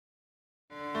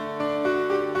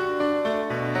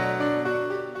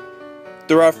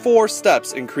There are 4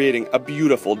 steps in creating a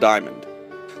beautiful diamond.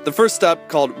 The first step,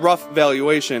 called rough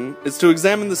valuation, is to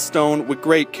examine the stone with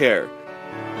great care.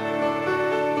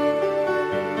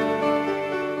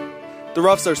 The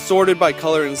roughs are sorted by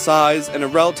color and size, and a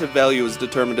relative value is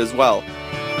determined as well.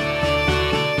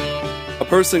 A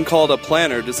person called a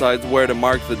planner decides where to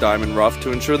mark the diamond rough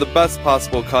to ensure the best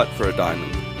possible cut for a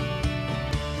diamond.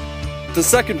 The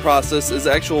second process is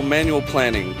actual manual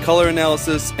planning, color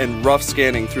analysis, and rough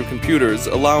scanning through computers,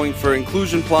 allowing for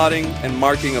inclusion plotting and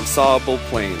marking of sawable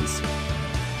planes.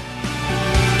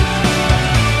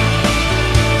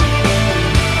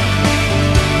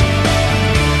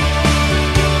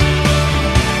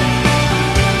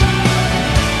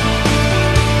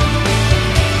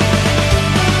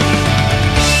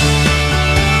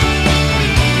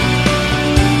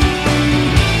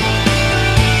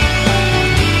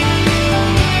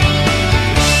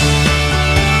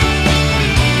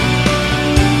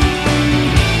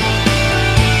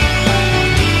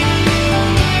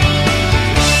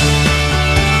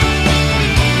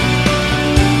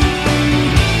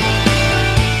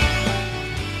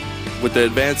 With the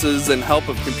advances and help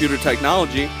of computer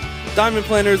technology, diamond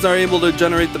planners are able to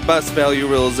generate the best value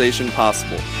realization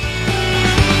possible.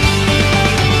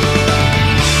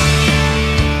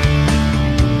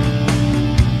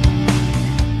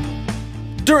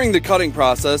 During the cutting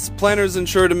process, planners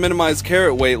ensure to minimize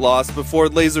carat weight loss before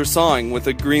laser sawing with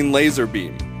a green laser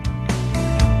beam.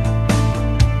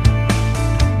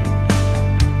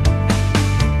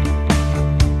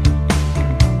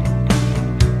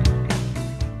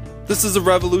 This is a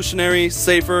revolutionary,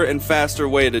 safer, and faster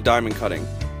way to diamond cutting.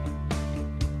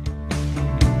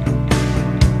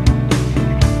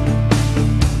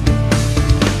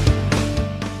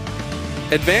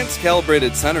 Advanced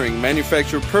calibrated centering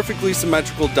manufacture perfectly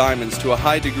symmetrical diamonds to a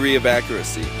high degree of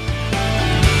accuracy.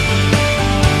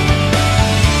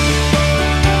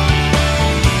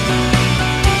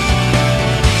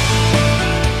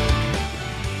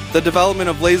 The development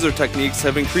of laser techniques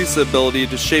have increased the ability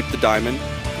to shape the diamond,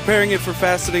 preparing it for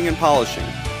faceting and polishing.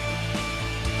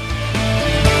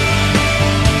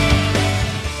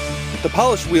 The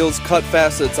polish wheels cut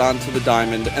facets onto the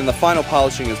diamond, and the final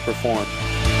polishing is performed.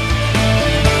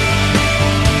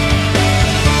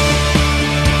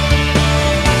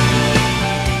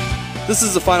 This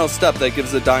is the final step that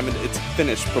gives the diamond its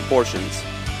finished proportions.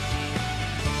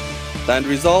 The end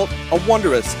result? A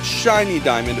wondrous, shiny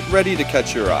diamond ready to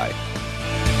catch your eye.